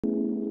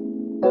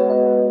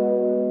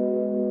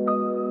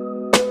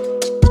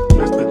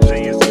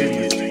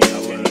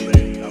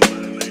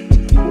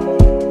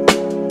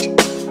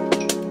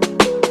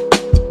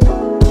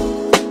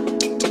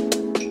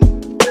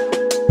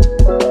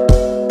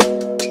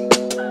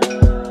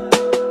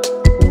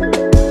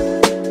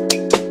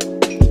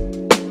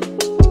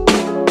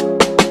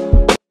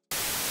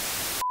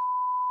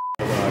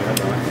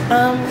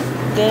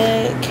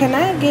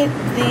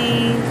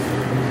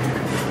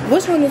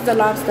one is the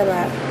lobster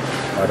wrap?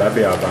 Oh, that'd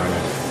be Albani.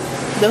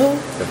 The who?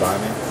 The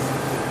Bonnie.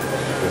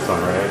 This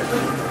one, right?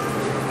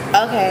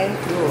 Okay.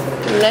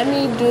 Let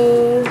me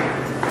do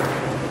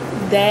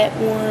that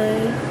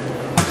one.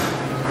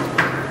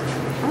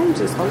 I'm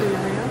just holding your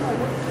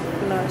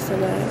hand. Lobster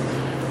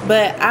wrap.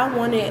 But I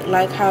want it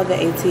like how the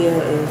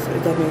ATL is,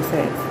 if that makes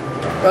sense.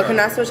 Or can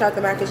I switch out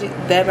the mac and cheese,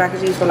 that mac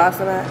and cheese for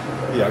lobster wrap?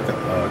 Yeah, I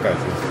got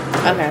you.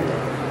 Okay.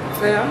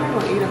 So I'm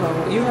not gonna eat a whole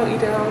one. You gonna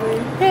eat that whole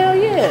thing? Hell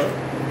yeah.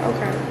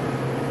 Okay.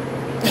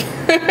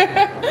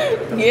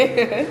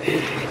 Yeah.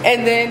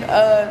 And then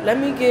let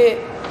me get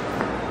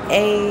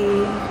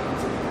a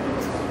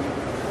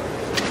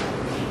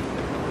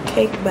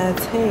cake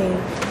batte.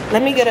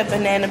 Let me get a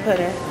banana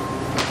pudding.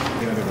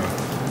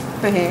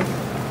 For here.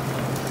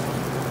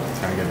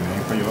 Can I get a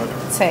name for your order?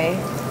 Tay.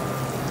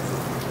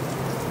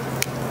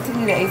 To do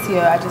the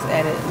ATL, I just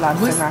added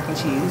lobster mac and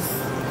cheese.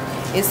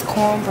 It's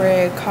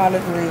cornbread,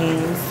 collard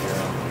greens,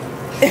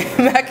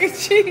 mac and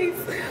cheese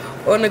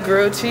on the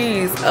grilled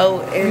cheese.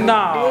 Oh, and do it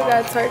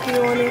got turkey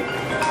on it?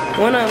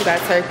 One of them got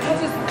turkey.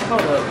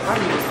 Hold up. I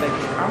need a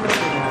second. I'm gonna see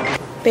that.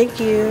 Thank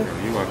you.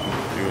 You're welcome.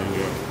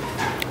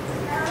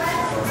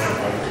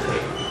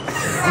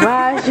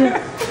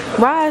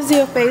 Why is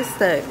your face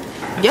stuck?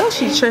 Yo,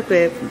 she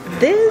tripping.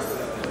 This,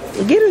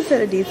 get into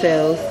the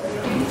details.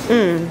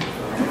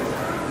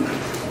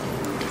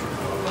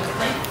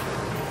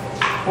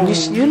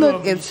 You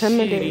look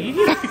intimidated.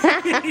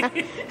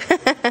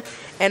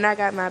 And I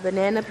got my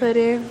banana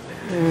pudding.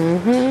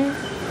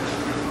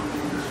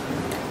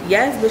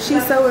 Yes, but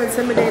she's so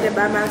intimidated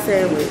by my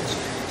sandwich.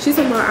 She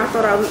said,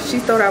 she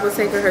thought I was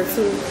taking her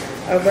to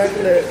a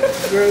regular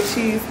grilled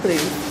cheese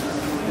place.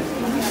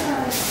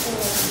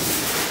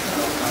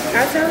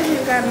 I told you,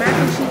 got mac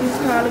and cheese,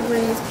 collard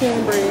greens,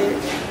 cornbread.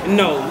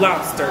 No,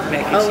 lobster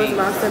mac and cheese. Oh, it's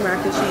lobster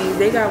mac and cheese.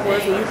 They got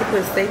ones where you can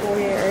put steak on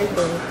here and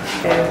everything.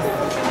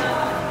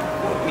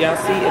 Y'all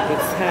see at the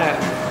top,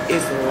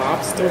 it's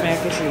lobster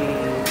mac and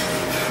cheese.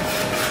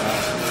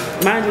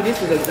 Mind you, this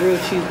is a grilled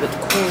cheese with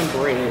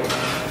cornbread.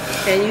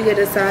 And you get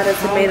a side of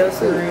tomato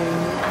soup.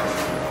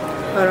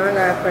 Hold on, I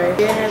gotta pray.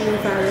 Dear Heavenly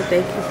Father,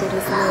 thank you for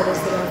this meal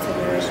that's about to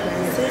nourish my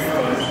sisters. I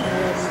love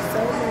you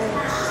so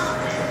much.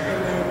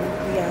 And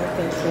we are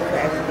thankful for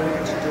everything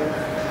that you do.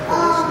 I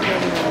wish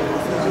you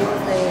in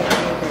Jesus' name,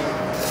 amen.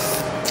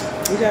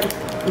 You gotta.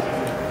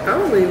 I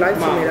don't really like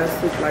tomato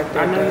soup like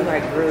that. I know you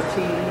like grilled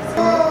cheese.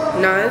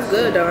 Nah, it's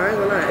good though. I ain't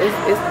gonna lie.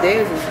 It's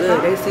theirs is good.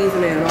 They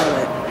season it and all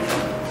that.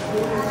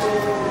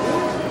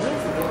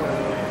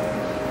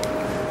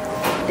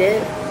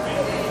 Did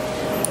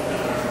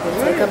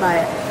take a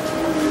bite.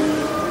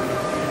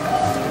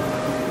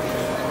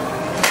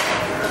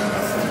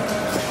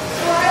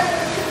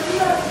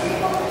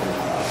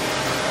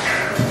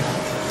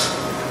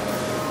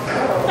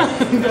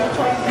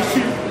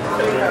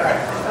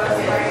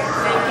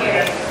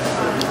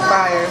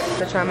 Fire.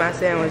 To try my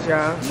sandwich,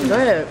 y'all. Go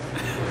ahead.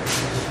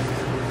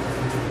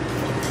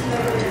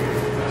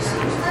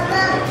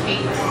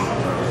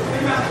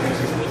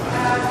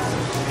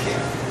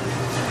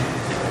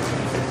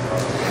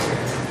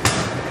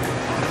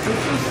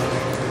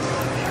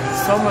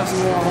 So much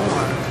more on.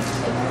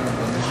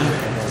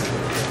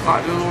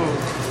 Got the little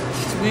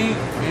sweet,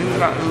 and you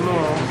got the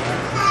little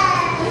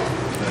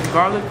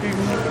garlicky,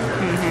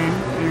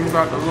 and you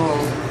got the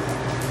little,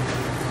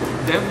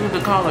 definitely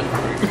the collard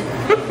green.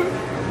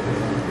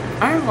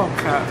 I ain't gonna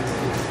cap.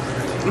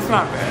 It's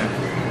not bad.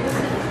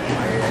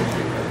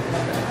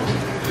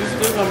 It's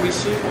still gonna be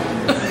shit.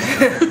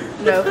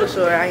 No, for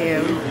sure I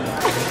am.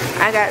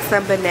 I got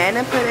some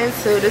banana pudding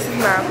too. This is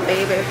my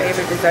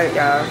favorite dessert,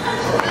 y'all.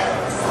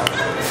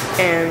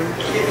 And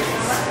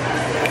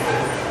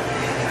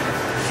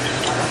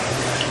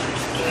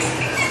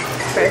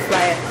first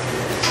bite.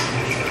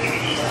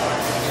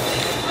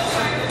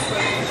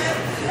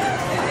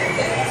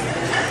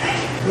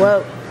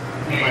 Well,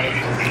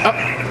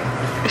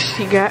 oh,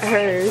 she got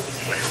hers,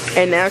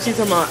 and now she's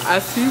talking about, I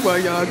see why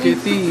y'all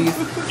get these.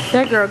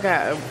 That girl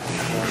got a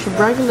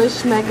regular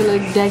schmegular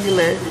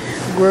degular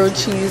grilled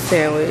cheese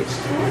sandwich.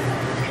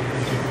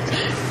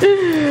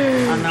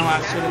 I know I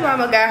should have.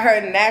 Mama got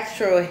her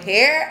natural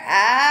hair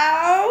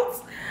out.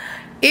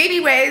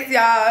 Anyways,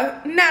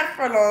 y'all, not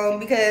for long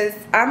because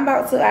I'm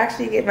about to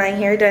actually get my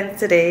hair done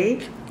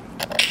today.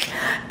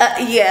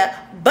 Yeah,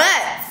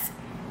 but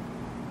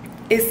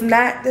it's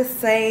not the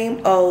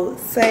same old.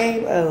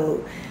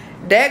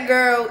 That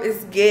girl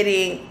is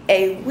getting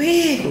a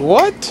wig.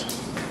 What?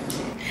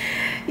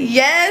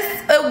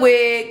 Yes, a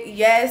wig.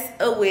 Yes,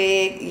 a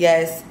wig.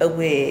 Yes, a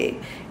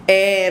wig.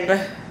 And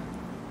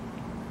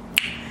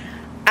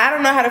I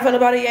don't know how to feel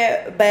about it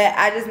yet, but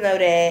I just know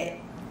that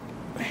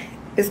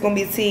it's gonna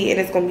be tea and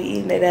it's gonna be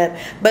eating it up.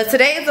 But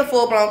today is a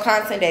full-blown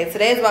content day.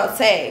 Today is about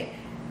Tay.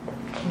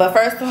 But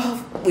first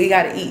off, we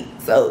gotta eat.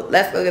 So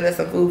let's go get us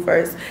some food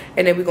first,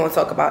 and then we're gonna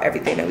talk about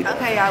everything that we do.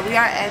 Okay, y'all, we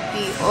are at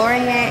the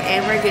Orient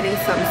and we're getting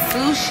some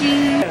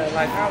sushi.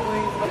 Like,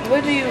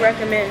 What do you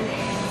recommend?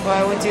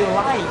 what would you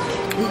like?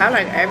 I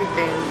like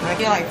everything. Like,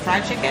 you like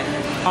fried chicken?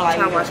 Or like,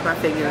 I watch my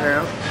figure,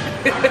 girl.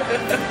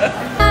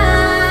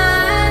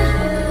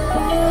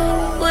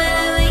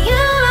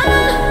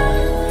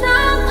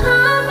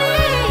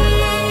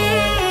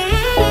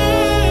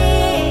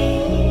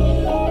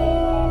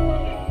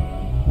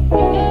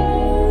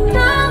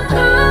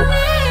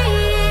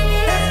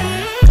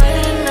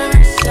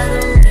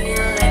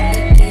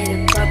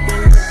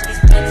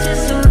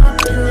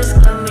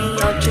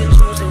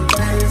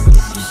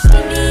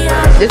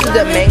 This is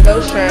the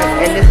mango shrimp,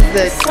 and this is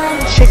the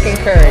chicken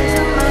curry.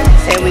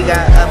 And we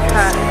got a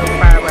pot of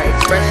fried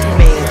rice, freshly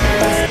made.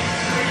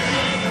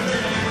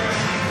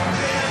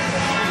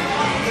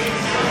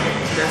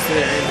 That's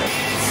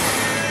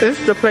it. This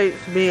is the plates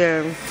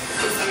being.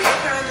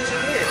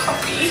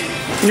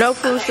 No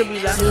food should be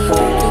left.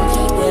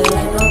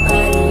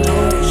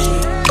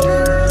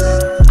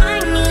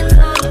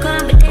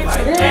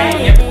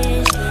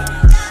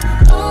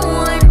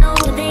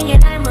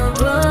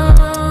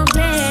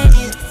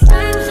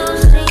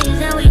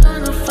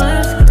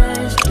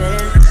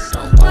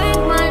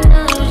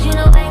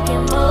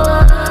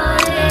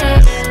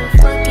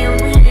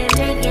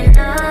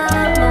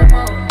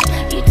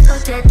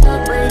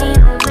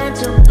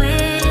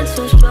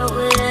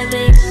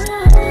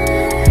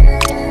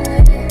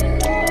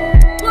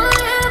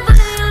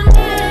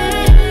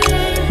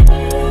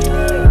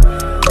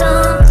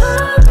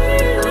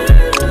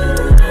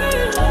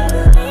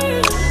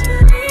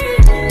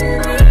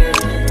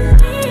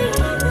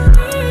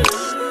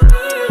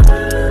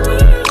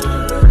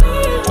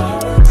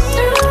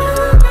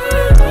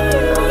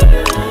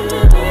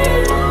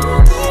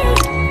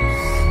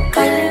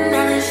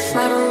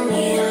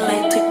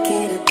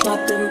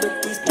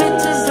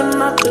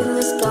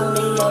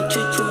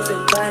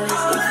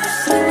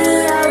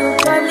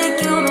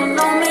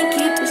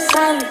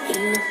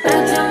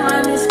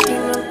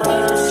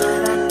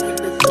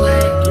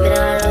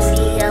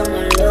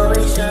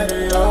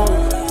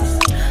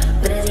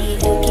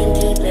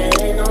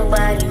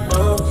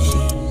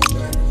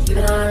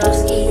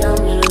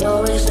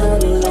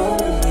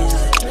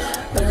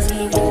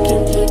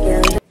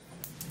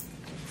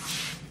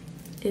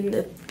 And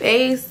the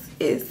face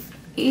is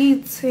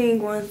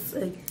eating once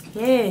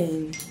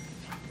again.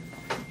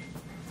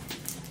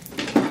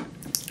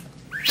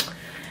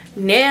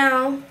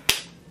 Now,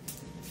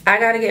 I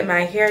gotta get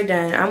my hair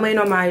done. I'm waiting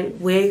on my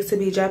wig to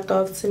be dropped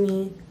off to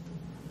me.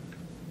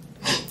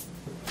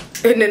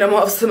 And then I'm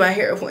off to my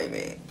hair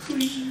appointment.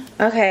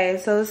 Okay,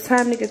 so it's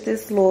time to get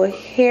this little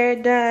hair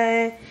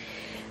done.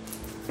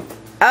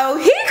 Oh,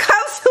 he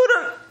comes to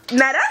the...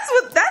 Now that's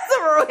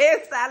a real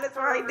hairstylist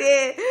right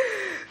there.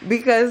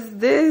 Because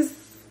this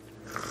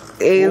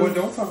is... Boy,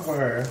 don't talk for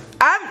her.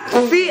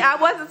 I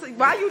wasn't...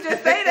 Why you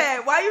just say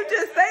that? Why you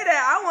just say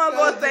that? I wasn't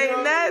gonna say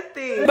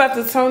nothing. I'm about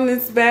to tone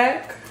this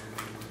back.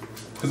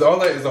 Cause all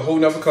that is a whole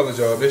nother color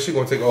job. This shit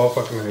gonna take all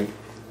fucking night.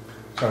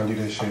 Trying to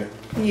do this shit.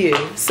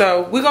 Yeah,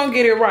 so we're gonna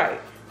get it right.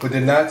 But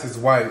the knots is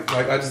white.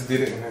 Like I just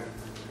did it.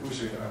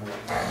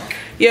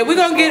 Yeah, we're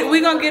gonna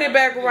get it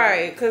back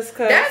right. Cause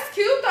that's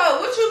cute though.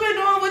 What you been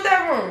doing with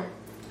that room?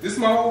 This is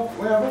my whole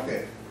where I work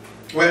at.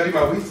 Where I do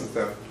my weeks and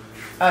stuff.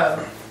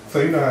 Oh. So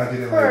you know how I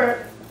did it. Like.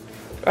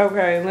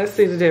 Okay, let's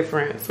see the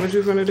difference. What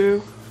you gonna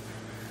do?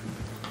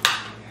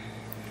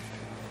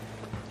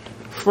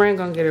 Friend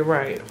gonna get it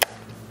right.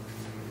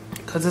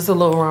 Cause it's a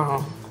little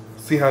wrong.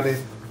 See how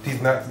these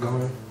knots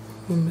going?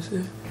 Let me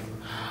see.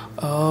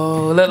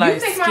 Oh, look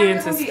like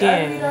skin to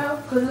skin.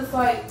 Cause it's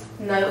like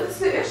no, it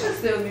should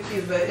still be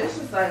cute, but it's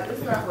just like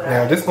it's not what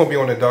Now this is gonna be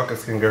on the darker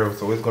skin girl,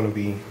 so it's gonna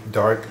be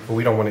dark, but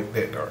we don't want it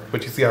that dark.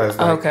 But you see how it's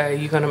like okay,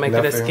 you're gonna make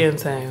it a skin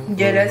tone.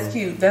 Yeah, that's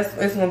cute.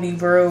 It's gonna be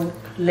real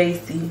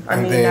lacy. I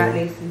mean, not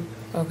lacy.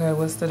 Okay,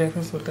 what's the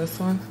difference with this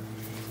one?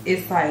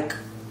 It's like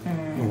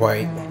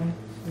white.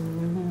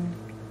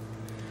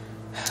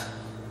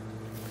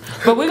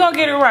 But we're gonna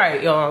get it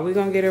right, y'all. We're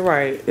gonna get it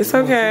right. It's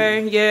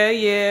okay.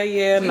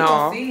 Yeah.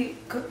 No. Okay.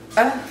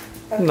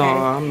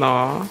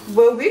 No.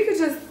 But we could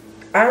just...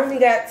 I only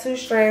got 2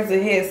 strands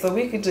of hair, so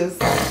we could just...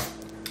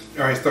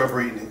 Alright, start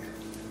braiding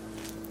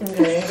it.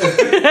 Okay.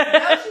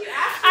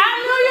 I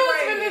know you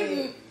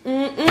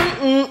was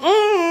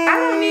I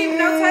don't need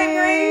no tight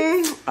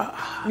braids.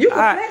 You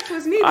can flex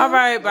with me.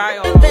 Alright, bye,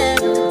 y'all.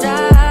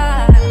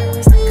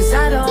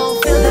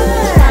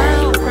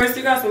 Chris,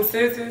 you got some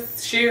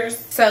scissors, shears?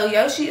 So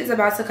Yoshi is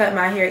about to cut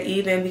my hair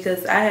even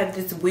because I have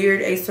this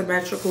weird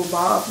asymmetrical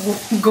bob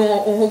going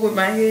on with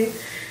my hair.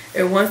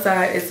 And one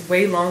side is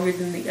way longer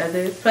than the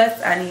other. Plus,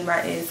 I need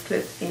my ends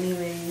clipped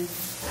anyways.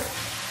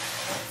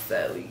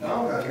 So,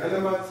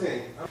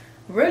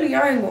 really,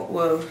 I ain't...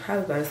 Well, I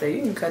was going to say,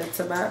 you can cut it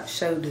to my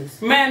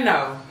shoulders. Man,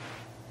 no.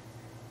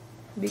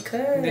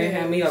 Because... They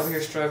had me over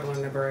here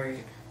struggling to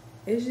braid.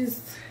 It's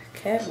just...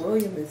 Cat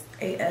Williams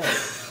is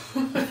AF.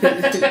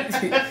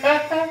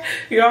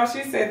 Y'all,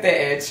 she said that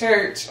at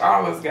church. I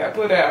almost got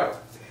put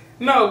out.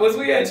 No, was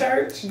we at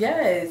church?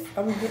 Yes.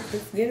 I'm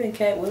just giving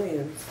Cat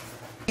Williams.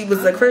 He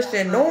was a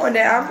Christian knowing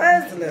that I'm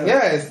Muslim.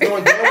 Yes,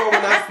 knowing when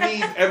I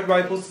sneeze,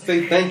 everybody's supposed to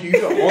say thank you. You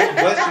the only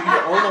bless you. You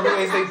the only one who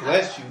ain't say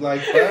bless you.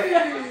 Like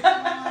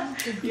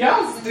that.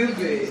 Y'all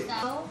stupid.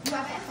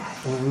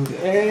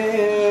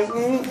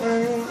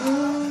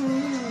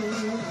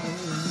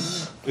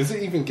 Is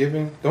it even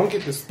giving? Don't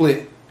get the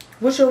split.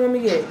 What you want me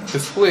to get? The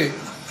split.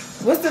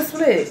 What's the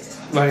split?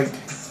 Like.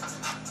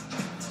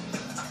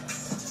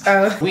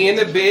 We in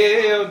the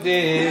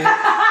building.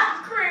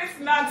 Chris,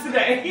 not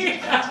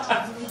today.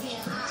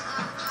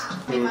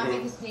 My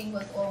biggest thing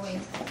was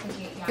always to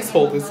get young. Let's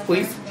hold this,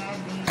 please.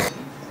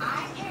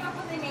 I came up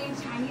with the name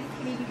Chinese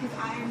kitty because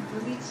I am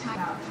really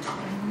tired.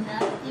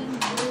 Nothing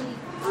really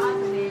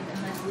positive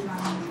unless it's my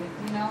music,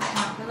 you know? And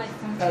I feel like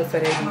sometimes so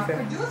they my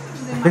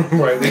producers in my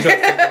Right, they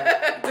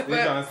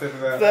trying to set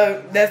it out. So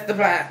that's the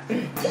plan.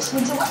 just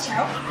need to watch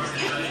out.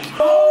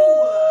 Oh,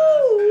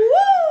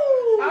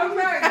 I'm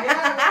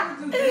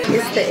not.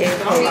 It's the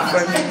airport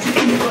for me.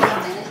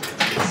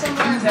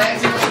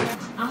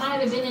 I might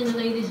have been in the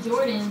latest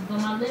Jordans, but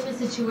my living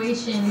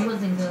situation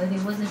wasn't good.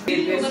 It wasn't.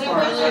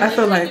 I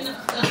feel like.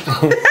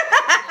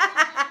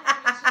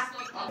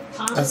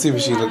 I see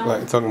what she looked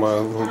like. Talking about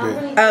a little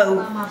bit.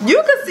 Oh,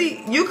 you could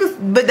see. You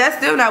could, but that's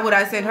still not what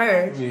I sent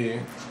her.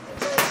 Yeah.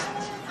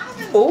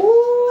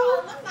 Ooh.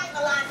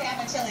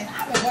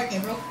 I've been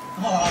working real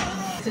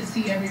hard to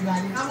see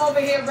everybody. I'm over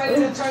here ready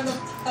to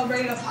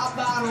ready to pop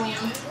bottle.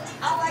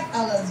 I like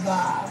Ella's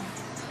vibe.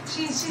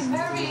 She's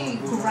very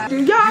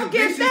grounded. Y'all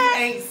get Bitches that?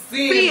 ain't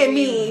Seeing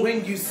me.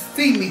 when you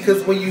see me,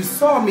 because when you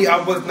saw me,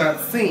 I was not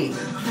seen.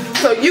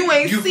 So you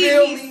ain't You see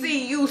feel me, me?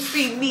 see you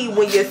see me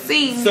when you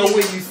see me. So when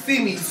you see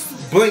me,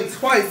 blink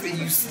twice and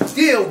you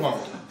still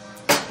won't.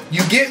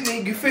 You get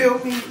me? You feel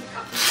me?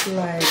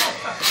 Like,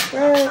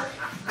 what?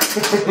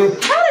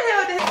 How the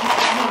hell did?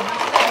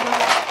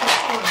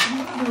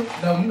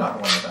 No, you're not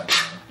the one that.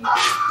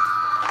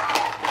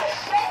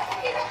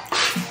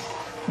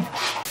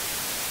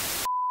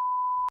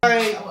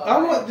 Like, I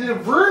want the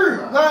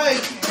room.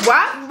 Like,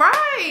 Why?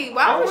 Right?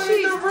 Why I was wanted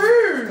she? the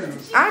room.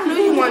 I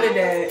knew you wanted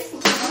that.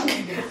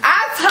 I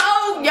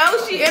told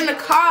Yoshi in the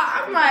car.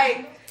 I'm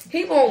like,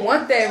 he gonna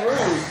want that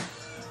room.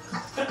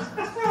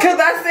 Cause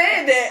I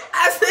said that.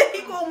 I said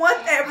he gonna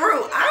want that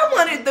root. I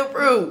wanted the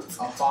root.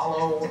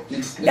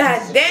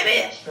 God damn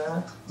it.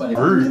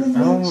 Rude.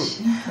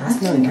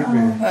 That's not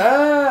giving.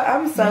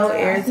 I'm so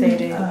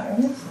irritated.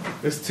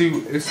 It's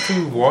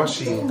too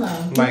washy.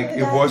 Like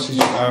it washes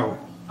you out.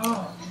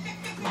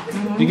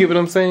 You get what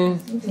I'm saying?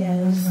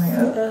 Yes.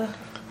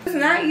 It's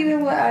not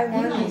even what I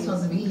wanted.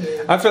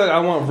 I feel like I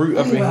want root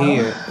up in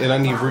here, and I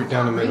need root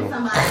down the middle.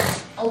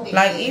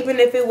 Like even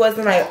if it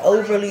wasn't like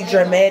overly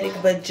dramatic,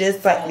 but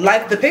just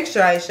like the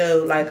picture I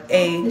showed, like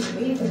a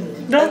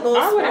little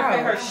I would have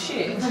smile. her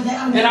shit.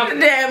 And I'm a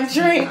damn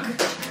drink.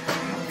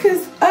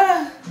 Cause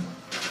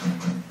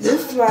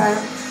this is why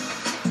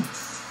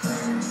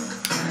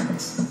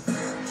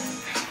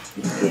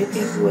you give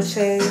people a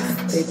chance,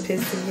 they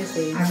piss in your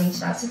face. I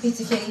reached out to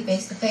Pizza Kitty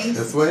face to face.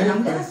 That's what and I'm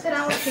happened. gonna sit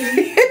down with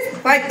Kitty.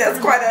 Like that's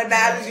quite an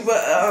analogy, but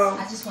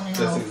I just want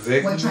to know, That's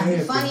exactly we're trying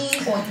to be what funny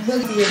or you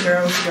really be a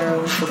girls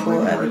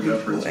before other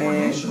people,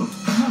 and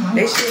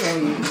they shit on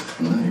you.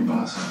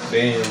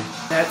 Damn.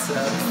 That's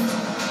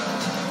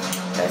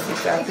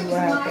exactly what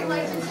happened.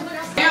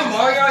 Damn,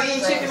 all y'all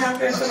eat chicken out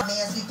there.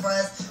 Nancy for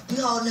us. We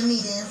holding the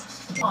meetings.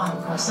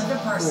 on person to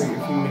person.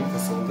 If you make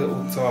this a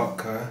little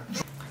talk, huh?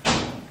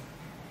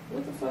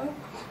 What the fuck?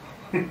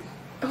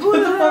 Who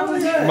the fuck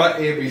was that? My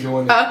ear be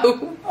doing that. Oh.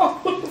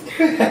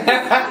 Who the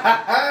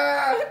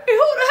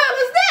hell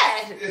is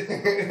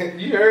that?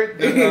 You heard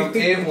the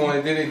air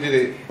one, then it did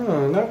it.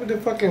 Oh, not with the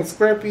fucking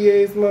scrappy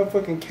ass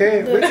motherfucking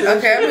cat.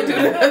 Okay, I'm gonna do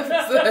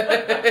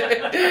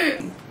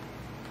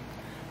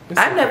that.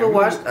 I never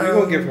watched. We're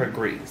gonna give her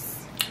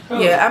grace.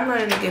 Yeah, I'm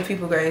learning to give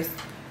people grace,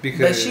 Because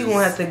but she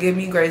won't have to give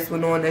me grace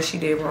when knowing that she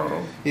did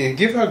wrong. Yeah,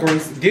 give her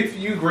grace. Give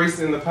you grace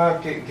in the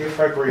pocket. Give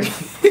her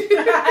grace.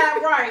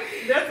 Right.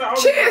 That's the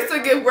only She has to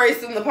give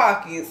grace in the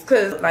pockets,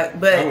 cause like, I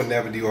but would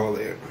never do all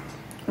that.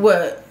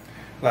 what?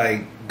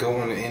 Like go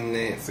on the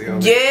internet and say all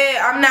that.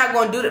 Yeah, I'm not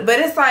gonna do that. But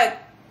it's like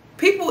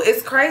people.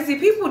 It's crazy.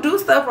 People do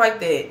stuff like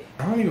that.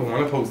 I don't even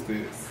want to post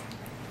this.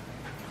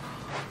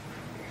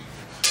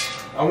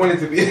 I want it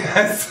to be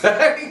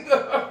outside.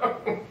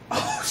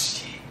 Oh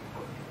shit.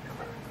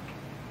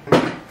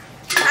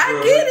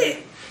 I get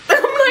it.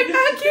 I'm like,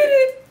 I get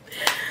it.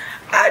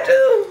 I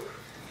do.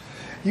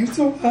 You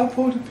told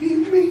Apple to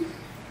beat me.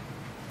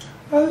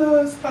 I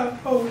lost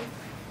Apple.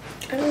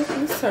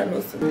 Let's turn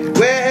this.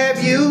 Where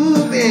have you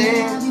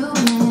been?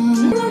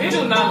 It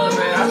do not look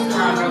bad. I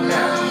swear I know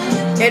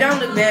that. It don't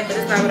look bad, but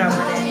it's not what I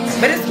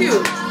wanted. But it's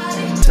cute.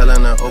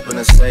 Telling her open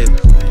a safe.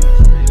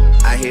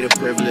 I hate a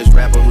privileged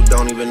rapper who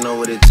don't even know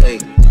what it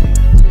takes.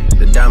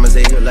 The diamonds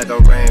they hit like a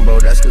rainbow.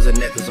 That's cause the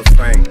neck is a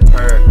frame.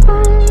 Her.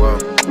 Whoa,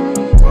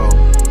 whoa,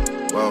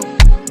 whoa.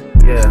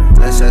 Yeah,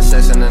 let's have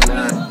sex in the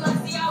night.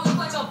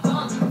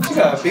 She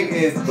got a big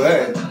ass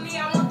butt.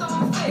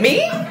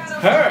 Me?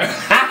 Her.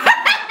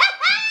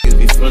 Niggas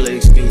be full of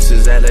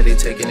excuses, act like they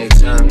taking their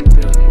time.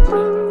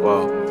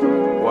 Whoa,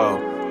 whoa,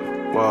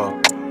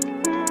 whoa.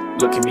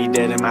 Look at me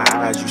dead in my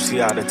eyes, you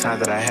see all the times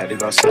that I had to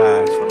go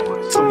slide.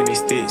 Too many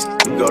sticks,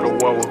 you go to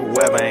war with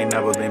whoever ain't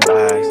never been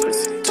by.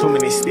 Too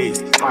many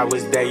sticks, I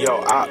was there,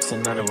 your ops,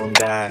 and none of them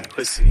died.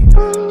 Pussy.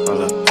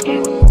 Hold up,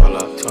 hold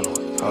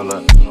up, hold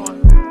up.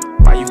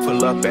 Why you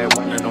pull up at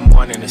 1 in the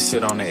morning and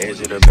sit on the edge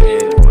of the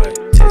bed? What?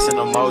 Texting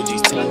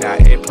emojis, tongue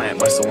out, eggplant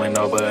must have went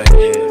over her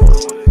head.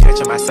 Catch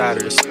him outside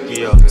of the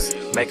studio,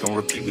 make him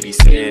repeat what he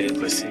said.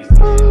 Pussy.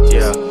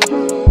 Yeah,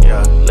 yeah.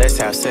 Yeah, let's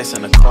have sex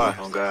in the car.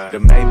 The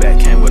Maybach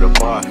came with a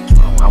bar.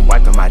 I'm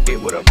wiping my dick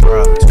with a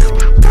bra.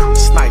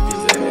 Snipe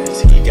his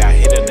ass, he got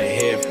hit in the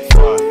head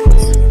before.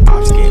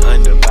 Ops get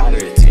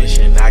undivided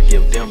attention, I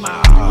give them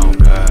my all.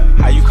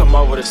 How you come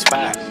over the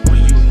spot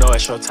when you know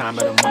it's your time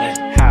of the month?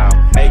 How?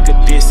 Make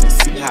a distance,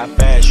 see how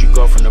fast you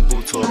go from the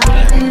boot to a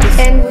blunt.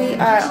 And we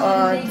are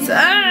all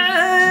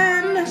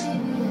done.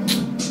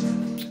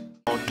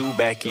 Don't do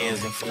back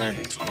ends and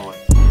front.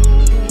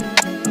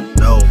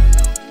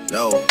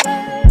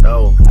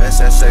 No, that's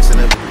that sex in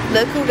the.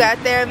 Look who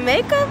got their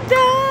makeup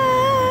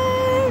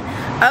done.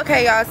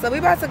 Okay, y'all, so we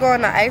about to go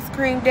on an ice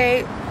cream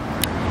date.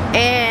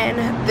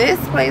 And this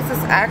place is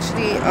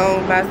actually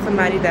owned by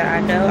somebody that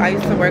I know. I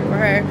used to work for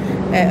her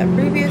at a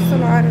previous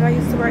salon that I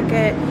used to work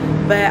at.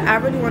 But I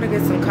really want to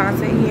get some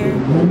content here.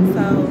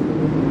 So,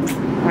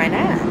 why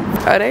not?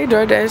 Oh, they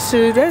DoorDash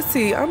shoes. Let's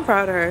see. I'm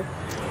proud of her.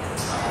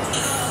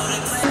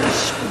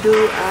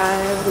 Do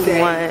I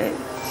want...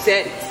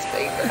 Daddy's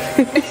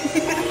favorite.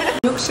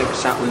 Milkshake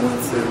shop we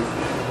went to.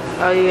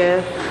 Oh,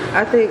 yeah.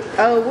 I think...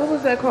 Oh, what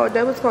was that called?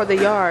 That was called The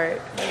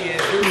Yard. Yeah,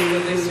 it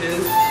was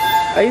delicious.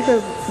 Oh, you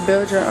could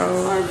build your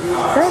own.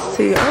 That's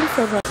tea. I'm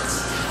so proud.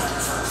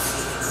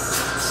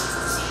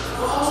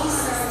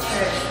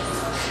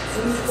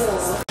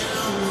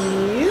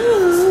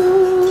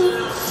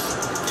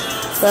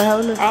 So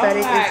Helen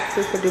aesthetic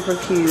is super duper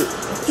cute.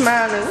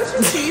 Smiling, what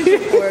you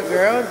cheesing for,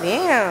 girl?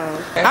 Damn.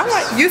 I'm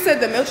like, you said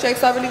the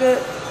milkshakes are really good.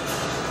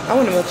 I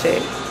want a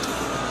milkshake.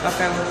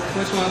 Okay,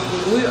 which one?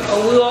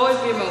 We always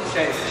get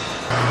milkshake.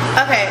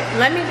 Okay,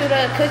 let me do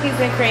the cookies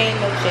and cream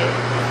milkshake.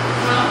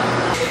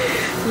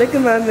 Look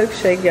at my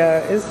milkshake,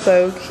 y'all. It's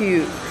so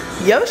cute.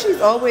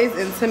 Yoshi's always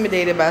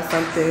intimidated by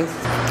something.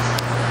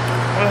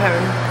 Okay.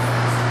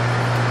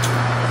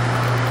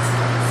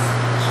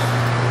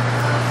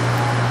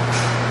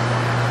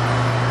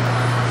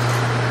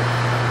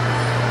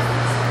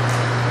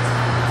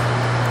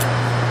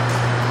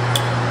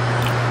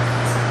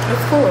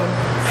 It's cool.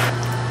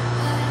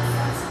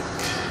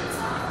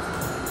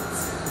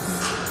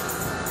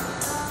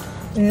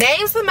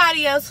 Name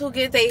somebody else who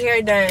get their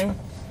hair done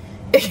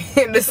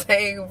in the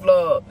same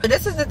vlog. But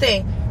this is the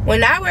thing.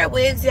 When I wear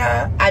wigs,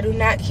 y'all, I do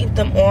not keep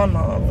them on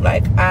long.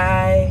 Like,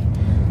 I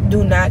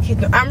do not keep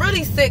them. I'm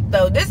really sick,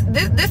 though. This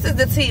is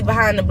the tea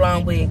behind the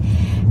blonde wig.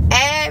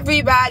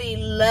 Everybody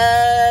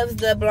loves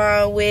the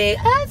blonde wig.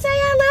 I say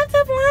I love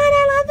the blonde.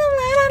 I love the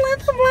blonde. I love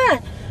the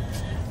blonde.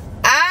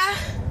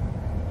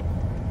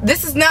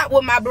 This is not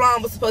what my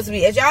blonde was supposed to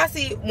be. As y'all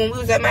see, when we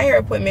was at my hair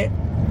appointment,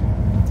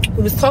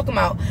 we was talking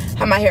about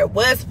how my hair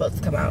was supposed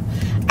to come out.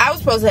 I was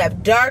supposed to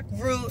have dark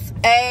roots,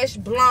 ash,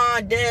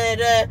 blonde,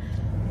 da-da-da.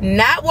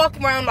 Not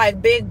walking around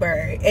like Big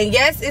Bird. And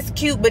yes, it's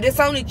cute, but it's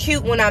only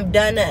cute when I'm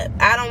done up.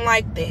 I don't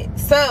like that.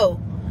 So,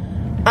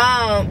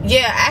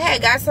 yeah, I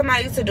had got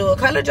somebody to do a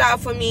color job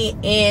for me,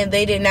 and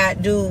they did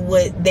not do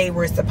what they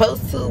were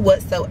supposed to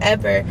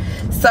whatsoever.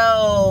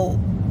 So,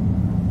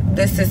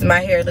 this is my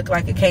hair. Look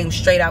like it came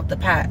straight out the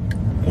pack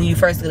when you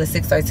first get a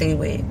 613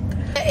 wig.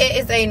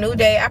 It is a new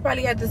day. I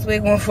probably had this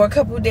wig on for a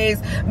couple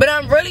days, but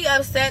I'm really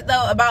upset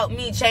though about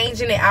me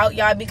changing it out,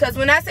 y'all, because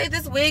when I say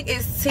this wig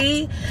is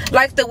tea,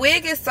 like the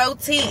wig is so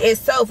tea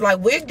itself. Like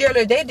Wig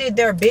Dealer, they did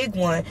their big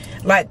one,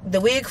 like the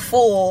wig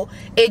full,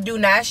 it do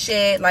not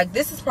shed. Like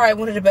this is probably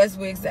one of the best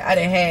wigs that I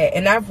done had,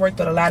 and I've worked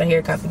with a lot of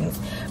hair companies,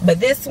 but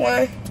this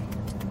one,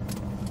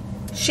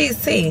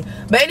 she's tea.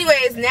 But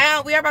anyways,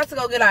 now we are about to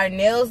go get our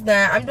nails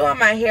done. I'm doing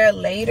my hair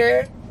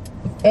later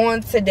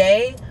on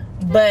today,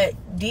 but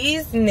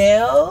these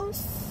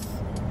nails,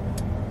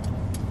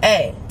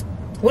 hey,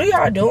 what are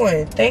y'all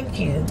doing? Thank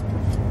you.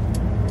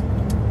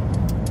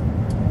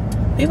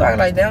 People act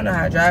like they don't know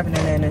how to drive in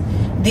Atlanta.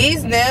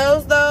 These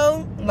nails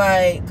though,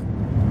 like,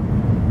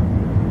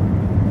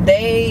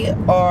 they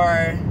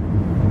are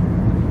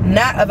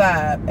not a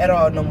vibe at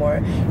all no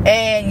more.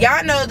 And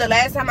y'all know the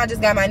last time I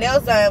just got my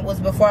nails done was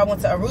before I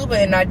went to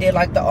Aruba, and I did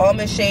like the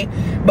almond shape.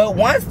 But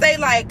once they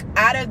like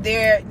out of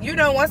there, you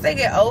know, once they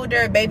get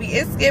older, baby,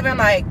 it's giving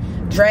like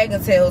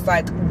dragon tails,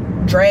 like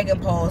dragon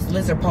paws,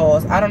 lizard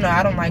paws. I don't know,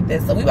 I don't like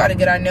this. So we about to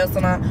get our nail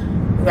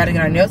salon. We about to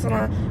get our nail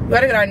salon. We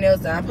about to get our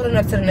nails done. I'm pulling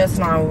up to the nail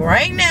salon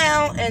right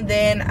now, and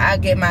then I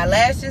get my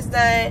lashes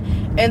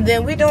done, and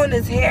then we doing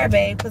this hair,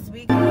 babe, because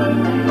we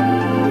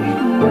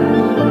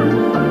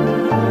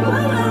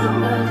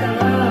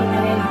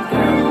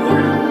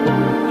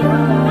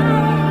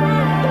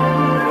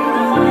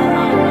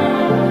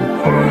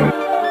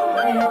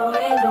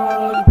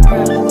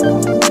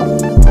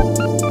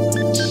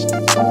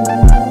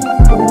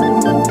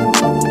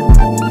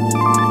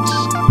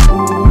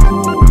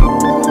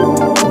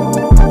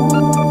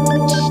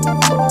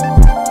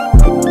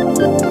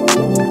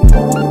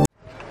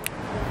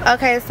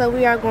okay, so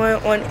we are going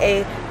on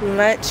a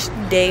lunch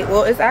date.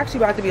 Well, it's actually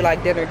about to be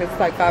like dinner because it's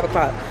like 5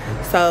 o'clock.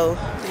 So,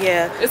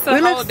 yeah. It's a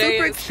whole day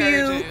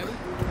excursion.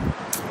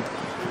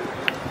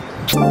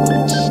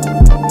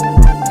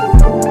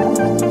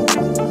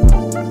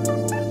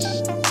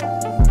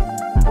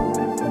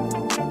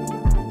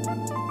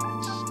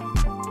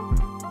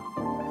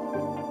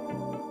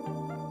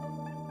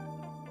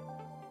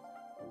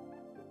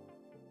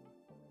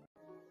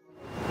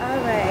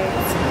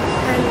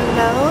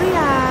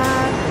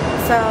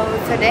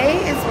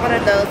 today is one of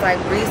those like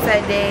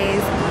reset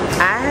days.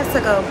 I have to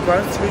go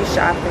grocery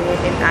shopping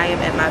and I am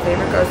at my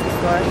favorite grocery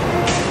store,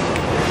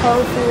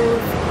 Whole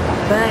Foods.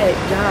 But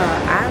y'all,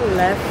 I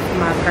left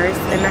my purse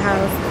in the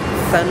house,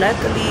 so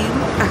luckily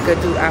I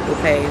could do Apple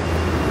Pay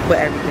with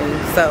everything.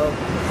 So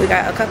we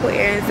got a couple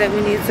errands that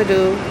we need to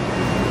do,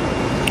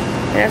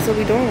 and that's what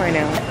we're doing right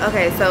now.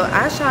 Okay, so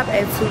I shop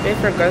at 2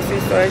 different grocery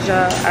stores,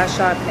 y'all. I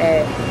shop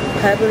at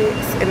Publix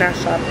and I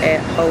shop at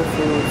Whole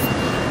Foods.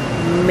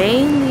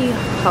 Mainly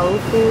Whole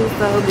Foods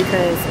though,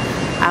 because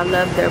I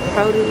love their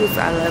produce,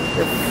 I love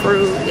the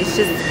fruit. It's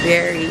just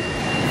very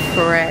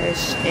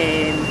fresh,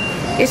 and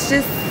it's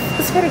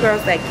for the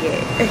girls that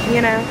get,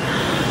 you know.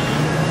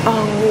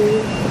 Oh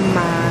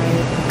my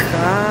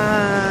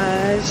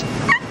gosh.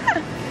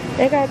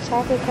 They got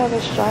chocolate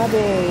covered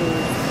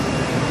strawberries.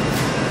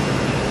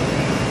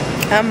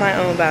 I'm my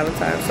own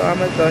Valentine, so I'm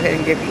gonna go ahead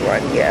and give you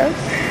one, yeah.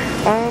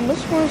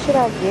 Which one should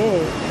I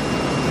get?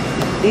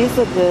 These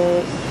are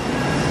good.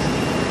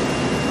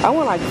 I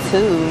want like 2.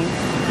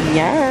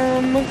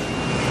 Yum.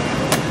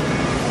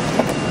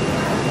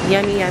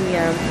 Yummy, yum,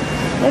 yum.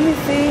 Let me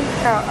see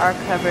how our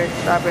covered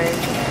strawberries.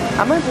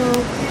 I'm gonna do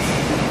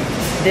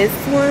this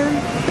one,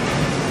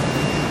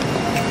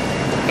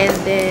 and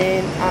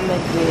then I'm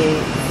gonna get,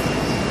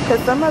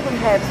 because some of them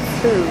have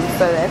 2,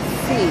 so that's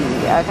C,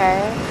 okay?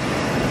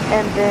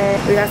 And then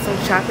we got some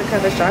chocolate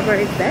covered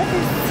strawberries. That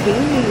is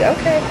tea,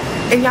 okay?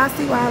 And y'all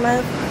see why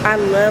I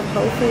love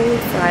Whole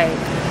Foods. Like,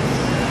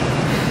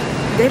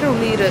 they don't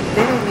need a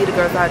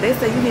girls out. They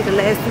say you need a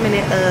last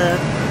minute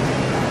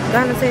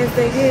Valentine's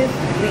Day gift.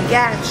 We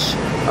got you,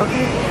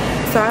 okay?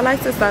 So I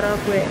like to start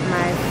off with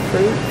my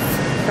fruits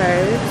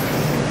first.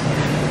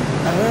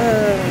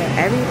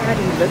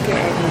 Everybody looking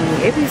at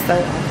me. It be so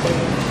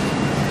awkward,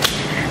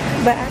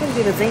 but I don't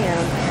give a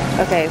damn.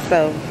 Okay,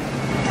 so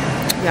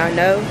y'all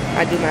know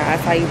I do my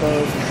acai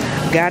bowls.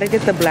 Gotta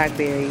get the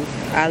blackberries.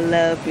 I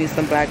love me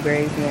some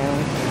blackberries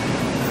now.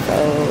 So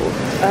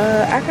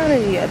I kind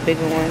of need a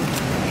bigger one.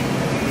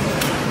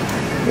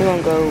 We're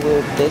gonna go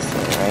with this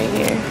one right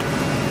here.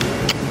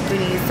 We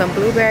need some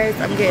blueberries.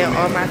 I'm getting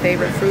all my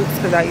favorite fruits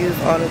because I use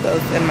all of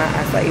those in my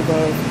acai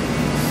bowls.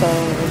 So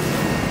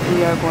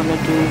we are gonna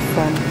do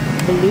some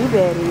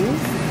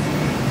blueberries.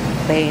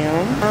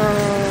 Bam.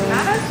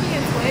 Not us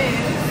being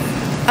twins.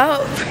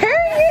 Oh,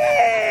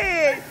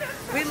 period.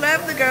 We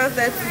love the girls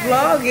that's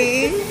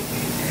vlogging.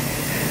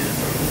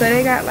 So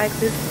they got like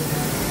this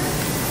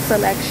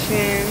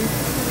selection.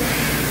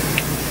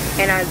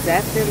 And I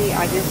guess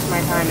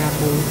my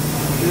pineapple.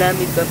 Love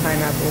me some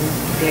pineapple.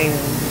 Damn.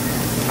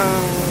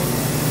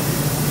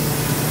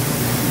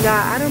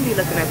 Nah, I don't be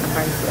looking at the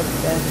price of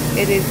stuff.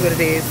 It is what it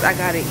is. I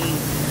gotta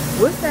eat.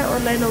 What's that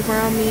Orlando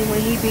Brown mean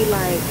when he be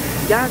like,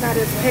 y'all got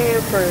us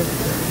paying for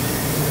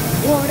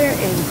water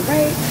and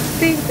great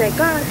things that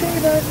God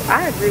gave us?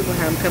 I agree with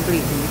him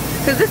completely.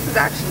 Because this is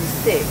actually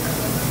sick.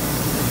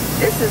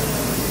 This is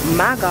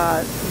my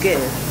God's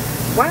gift.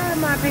 Why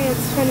am I paying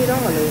 $20?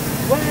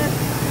 What?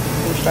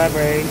 Some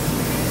strawberries.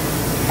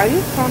 Are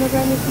you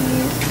pomegranate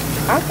seeds?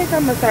 I think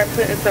I'm gonna start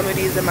putting some of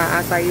these in my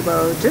acai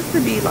bowl just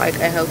to be like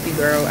a healthy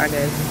girl, I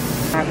guess.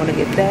 I'm not gonna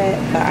get that,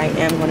 but I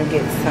am gonna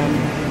get some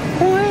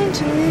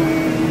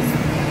oranges.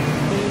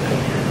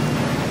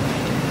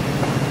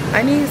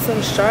 I need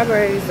some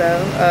strawberries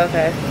though.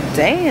 Okay.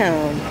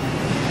 Damn.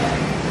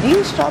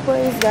 These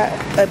strawberries got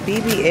a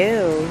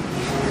BBL.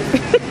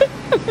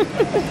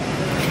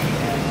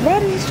 Why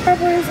do these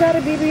strawberries got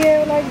a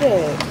BBL like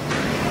that?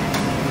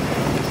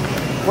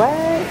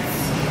 What?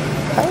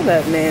 Hold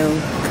up now,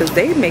 cause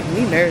they make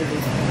me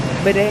nervous,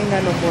 but they ain't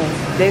got no point.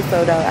 They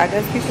sold out. I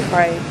guess people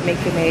probably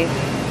making their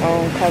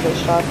own covered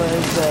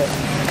strawberries, but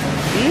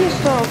these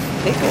so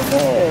thick as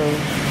hell.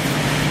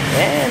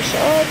 Damn,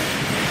 short.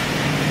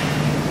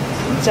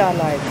 These y'all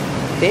like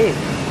big,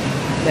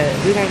 but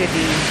we gonna get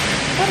these.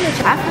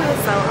 I feel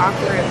so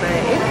awkward, but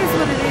it is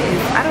what it is.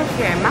 I don't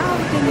care. My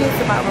whole thing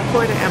is about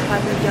recording in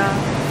public, y'all.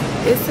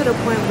 It's to the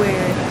point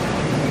where,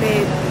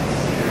 babe,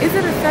 is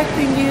it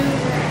affecting you?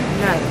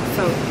 No.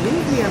 So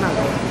leave me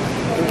alone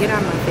and get out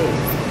of my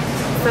face.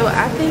 So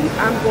I think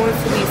I'm going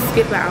to be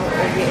skipping out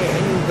on getting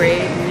any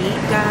red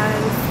meat,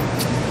 guys.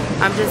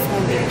 I'm just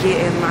going to be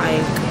getting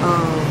like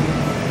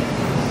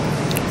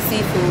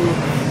seafood,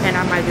 and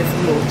I might get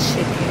some little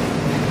chicken.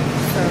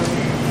 So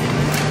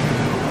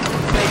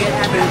make it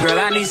happen. Girl,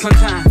 I need some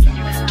time.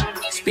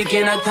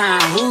 Speaking of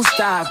time, who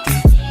stopped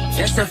it?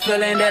 That's the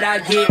feeling that I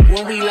get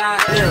when we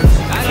lock lips.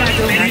 I got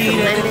the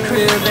weed at the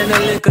crib and the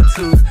liquor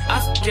too.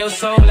 I f your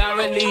soul, I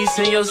release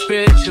in your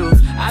spiritual.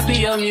 I be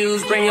your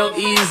muse, bring your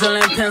easel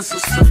and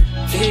pencils too.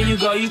 Here you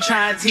go, you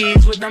try and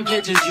tease with them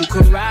pictures. You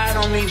could ride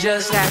on me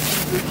just like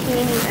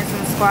zucchini and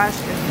some squash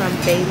and some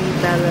baby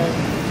bella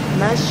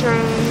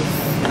mushrooms.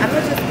 I'm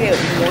gonna just get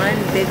one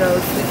big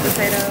old sweet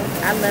potato.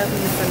 I love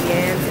me some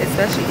yams,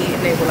 especially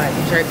eating it with like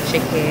jerk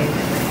chicken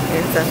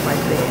and stuff like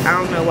that. I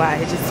don't know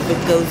why, it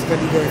goes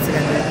really good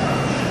together.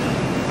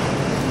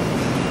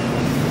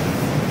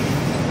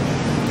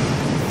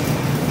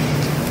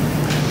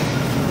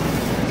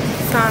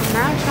 So I'm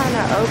not trying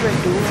to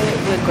overdo it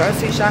with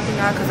grocery shopping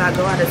now because I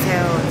go out of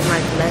town in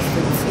like less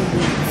than 2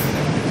 weeks.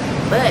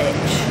 But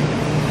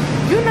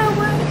you know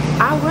what?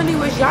 I really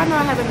wish, y'all know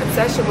I have an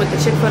obsession with the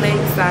Chick-fil-A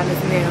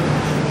stylist now.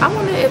 I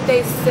wonder if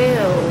they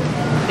sell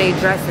their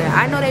dressing.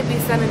 I know they be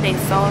selling their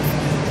sauce,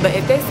 but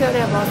if they sell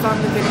their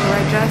balsamic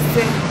vinaigrette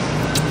dressing,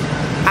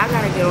 I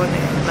gotta get on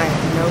there. Like,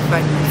 no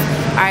funnies.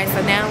 Alright,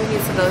 so now we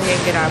need to go ahead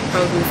and get our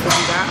produce. So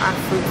we got our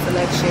fruit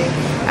selection.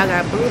 I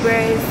got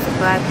blueberries,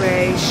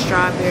 blackberries,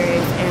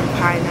 strawberries, and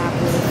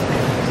pineapples.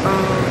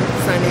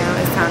 So now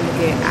it's time to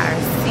get our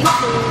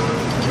seafood.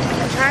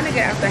 I'm trying to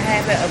get out the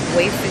habit of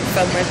wasting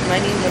so much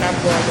money when I'm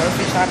going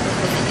grocery shopping.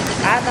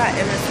 I got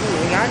endless food,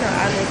 and y'all know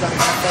I live by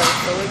myself,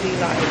 so it be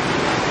like,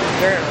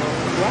 girl,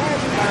 why are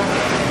you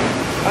buying?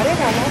 Oh, they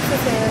got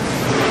lobster tails.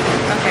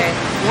 Okay,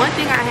 one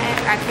thing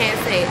I can't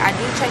say, I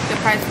do check the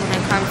price when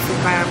it comes to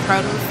buying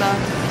produce stuff.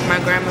 My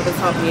grandmother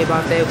taught me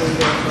about that when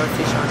we were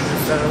grocery shopping,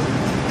 so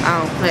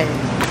I don't play.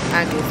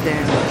 I get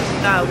down.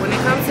 When it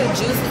comes to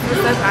juices and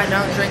stuff, I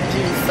don't drink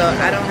juice, so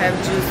I don't have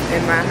juice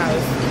in my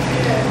house.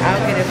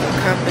 I'll get it from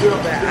company,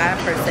 but I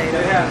per se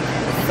don't have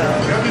it. So,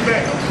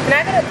 can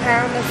I get a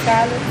pound of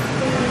scallops,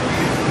 please?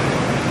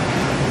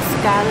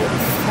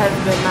 Scallops has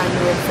been my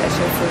new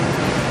obsession too.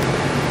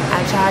 I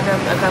tried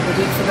them a couple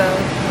weeks ago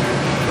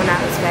when I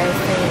was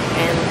fasting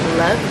and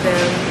loved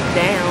them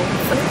down.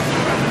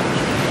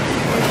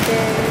 So,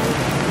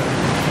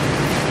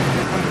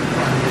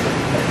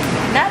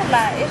 not a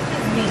lot, it's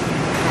just me.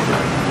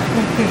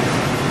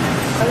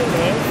 Oh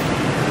man,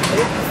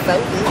 it's so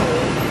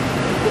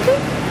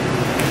good.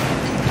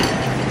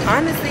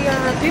 Honestly,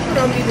 y'all, people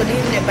don't be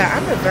believing it, but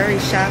I'm a very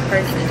shy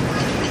person.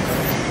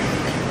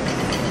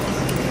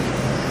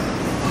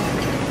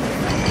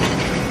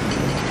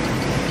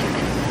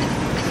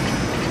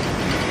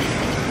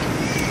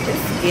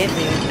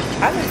 Giving.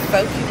 I've been so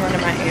cute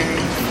running my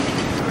errands.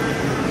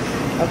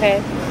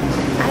 Okay?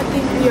 I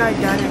think we are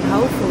done in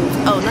Whole Foods.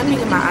 Oh, let me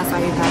get my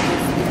acai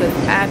packets because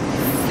I'm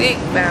sick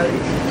about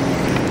it.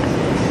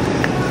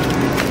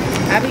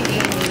 I be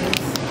eating these.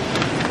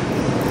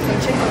 Some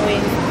chicken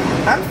wings.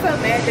 I'm so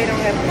mad they don't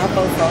have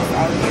mumbo sauce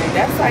out here.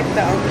 That's like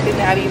the only thing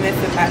that I be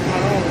missing back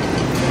home.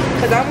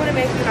 Because I want to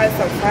make like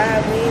some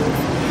fried wings.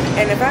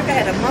 And if I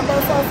could have a mumbo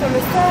sauce on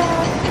the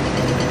side,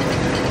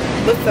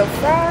 with some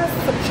fries,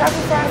 some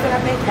truffle fries that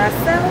I make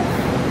myself.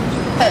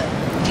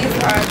 These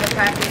are the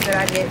packets that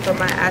I get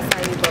from my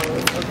acai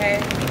bowls,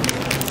 okay?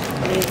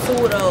 I need 2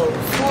 of those.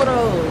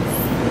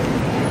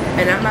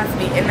 And I'm about to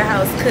be in the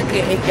house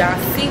cooking. If y'all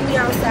see me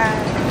outside,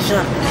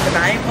 jump. Because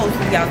I ain't supposed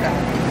to be outside.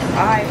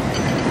 Alright.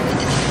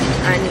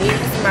 I need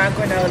my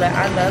granola.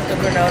 I love the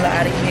granola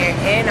out of here.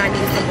 And I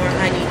need some more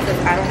honey because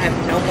I don't have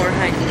no more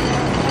honey.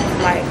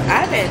 Like,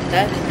 I've been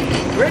nothing.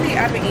 Really,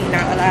 I've been eating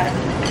out a lot,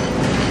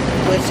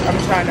 which I'm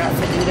trying not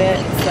to do that.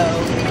 So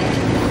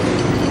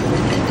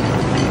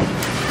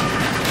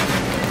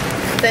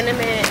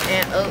cinnamon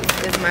and oats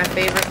is my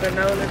favorite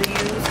granola to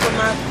use for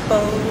my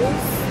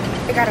bowls.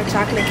 I got a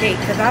chocolate cake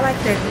because I like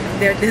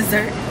their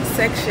dessert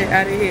section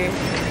out of here.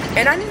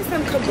 And I need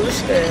some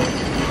kombucha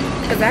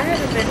because I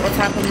haven't been on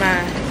top of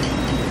my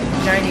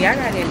journey. I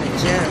got in the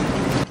gym.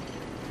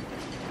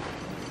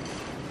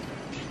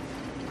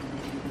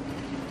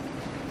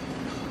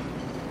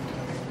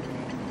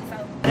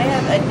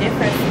 A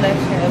different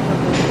selection of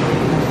kombucha.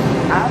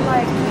 I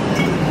like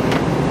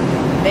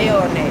they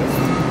all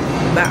nasty,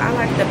 but I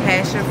like the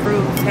passion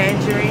fruit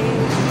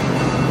tangerine.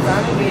 So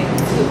I'm gonna get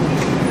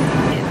 2.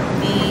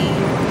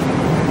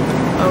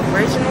 The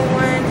original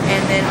one,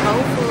 and then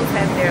Whole Foods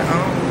have their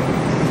own,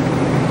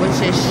 which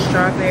is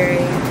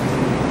strawberry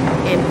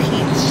and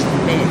peach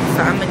mint.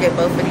 So I'm gonna get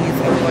both of these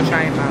and we're gonna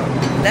try them out.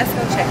 Let's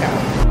go check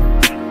out.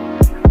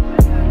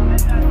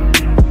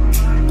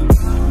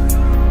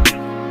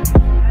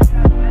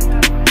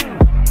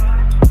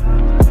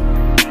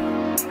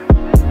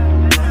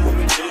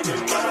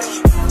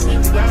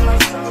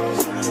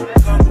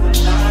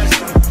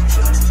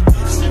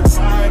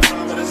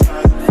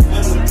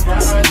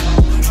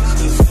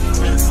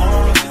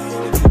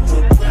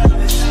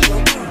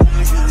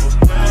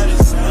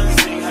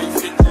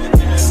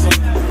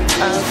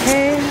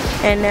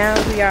 And now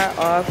we are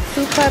off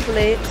to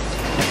Publix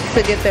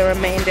to get the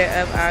remainder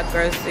of our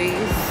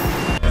groceries.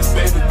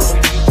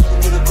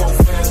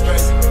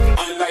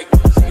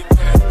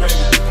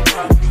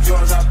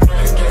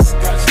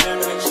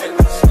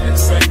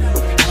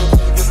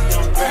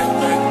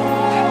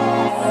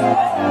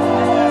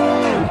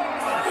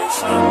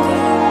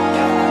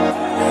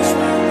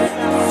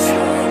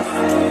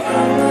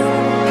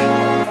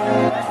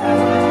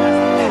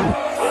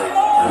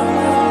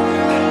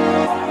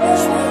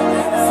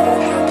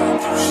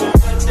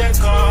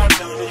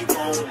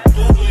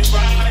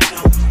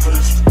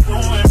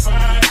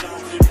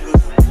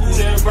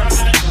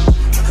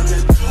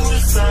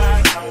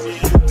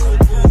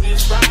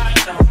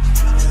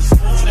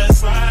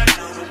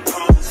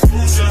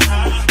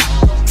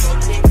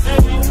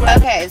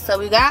 So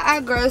we got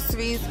our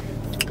groceries.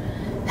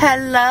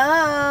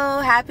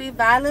 Hello, happy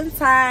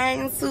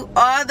Valentines to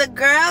all the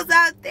girls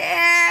out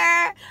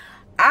there.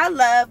 I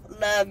love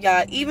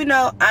y'all. Even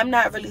though I'm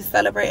not really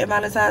celebrating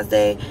Valentine's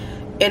Day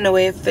in the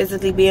way of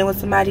physically being with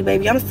somebody,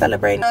 baby, I'm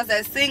celebrating girls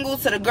that's single,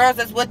 to the girls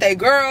that's with their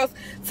girls,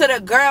 to the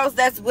girls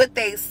that's with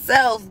they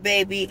self,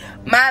 baby.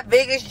 My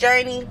biggest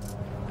journey,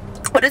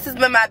 well, this has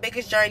been my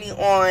biggest journey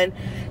on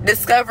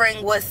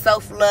discovering what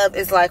self-love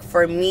is like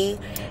for me.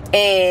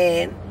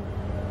 And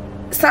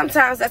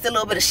sometimes that's a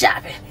little bit of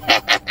shopping.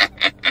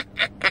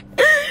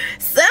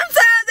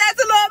 Sometimes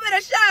that's a little bit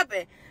of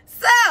shopping.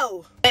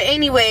 So, but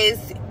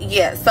anyways,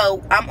 yeah,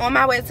 so I'm on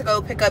my way to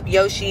go pick up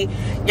Yoshi.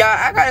 Y'all,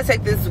 I gotta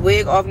take this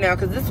wig off now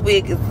because this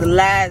wig is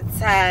light,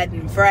 tied,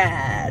 and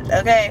fried,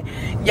 okay?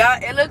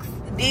 Y'all, it looks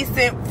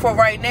decent for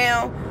right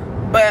now,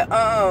 but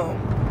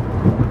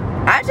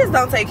I just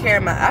don't take care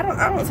of my, I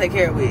don't take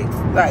care of wigs.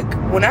 Like,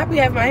 when I be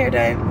having my hair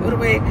done with a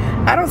wig,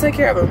 I don't take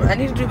care of them. I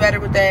need to do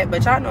better with that,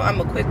 but y'all know I'm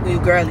a quick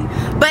wig girly.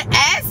 But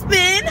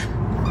Aspen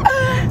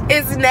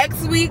is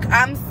next week.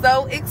 I'm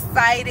so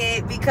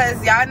excited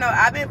because y'all know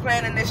I've been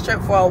planning this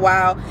trip for a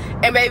while.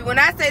 And baby, when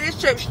I say this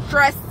trip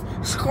stressed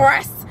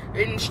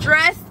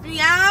me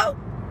out,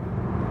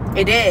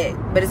 it did.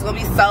 But it's gonna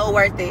be so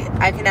worth it.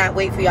 I cannot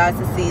wait for y'all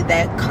to see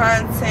that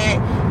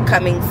content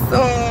coming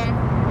soon.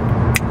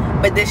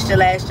 But this should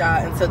last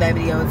y'all until that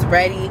video is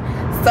ready.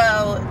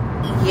 So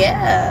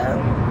yeah,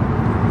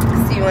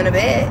 see you in a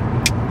bit.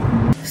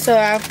 So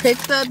I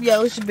picked up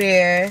Yoshi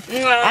Bear.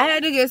 I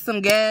had to get some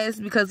gas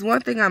because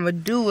one thing I'm gonna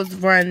do is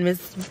run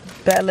Miss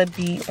Bella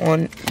B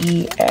on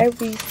E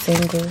every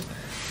single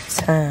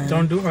time.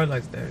 Don't do her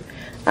like that.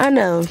 I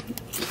know.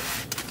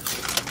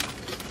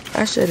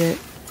 I shouldn't,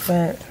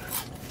 but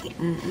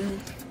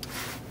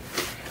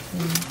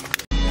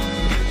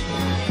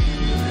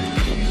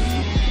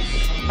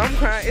I'm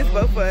crying. It's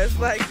both of us.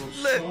 Like,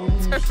 look.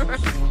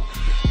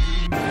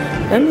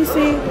 Let me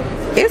see.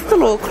 It's the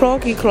little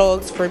cloggy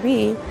clogs for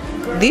me.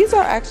 These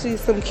are actually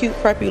some cute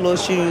preppy little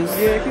shoes.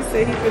 Yeah, he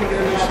said he finna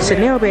get a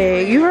Chanel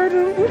bag. You heard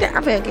him? I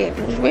better get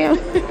them as well.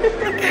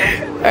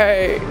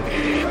 Alright.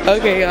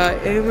 Okay, y'all.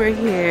 And we're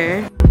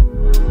here.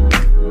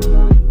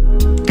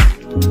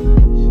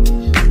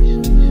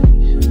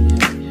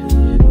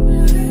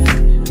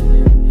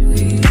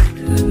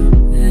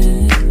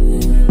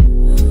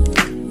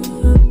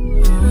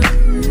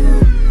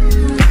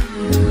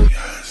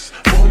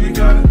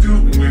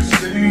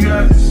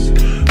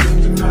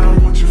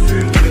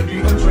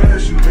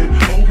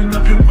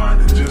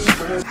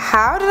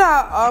 How did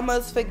I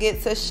almost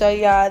forget to show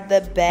y'all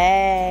the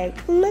bag?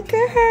 Look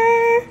at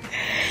her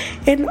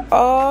in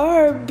all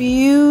her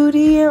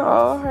beauty and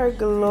all her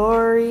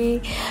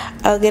glory.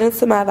 I'll get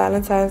into my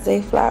Valentine's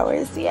Day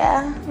flowers,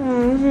 yeah.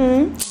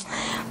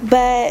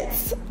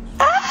 But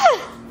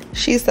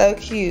she's so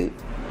cute.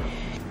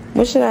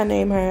 What should I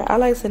name her? I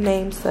like to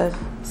name stuff.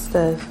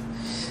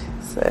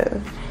 So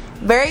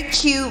very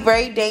cute,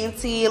 very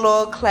dainty, a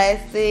little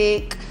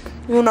classic.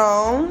 You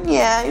know,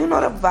 yeah, you know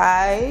the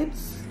vibes.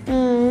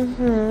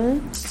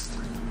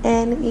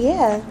 And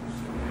yeah.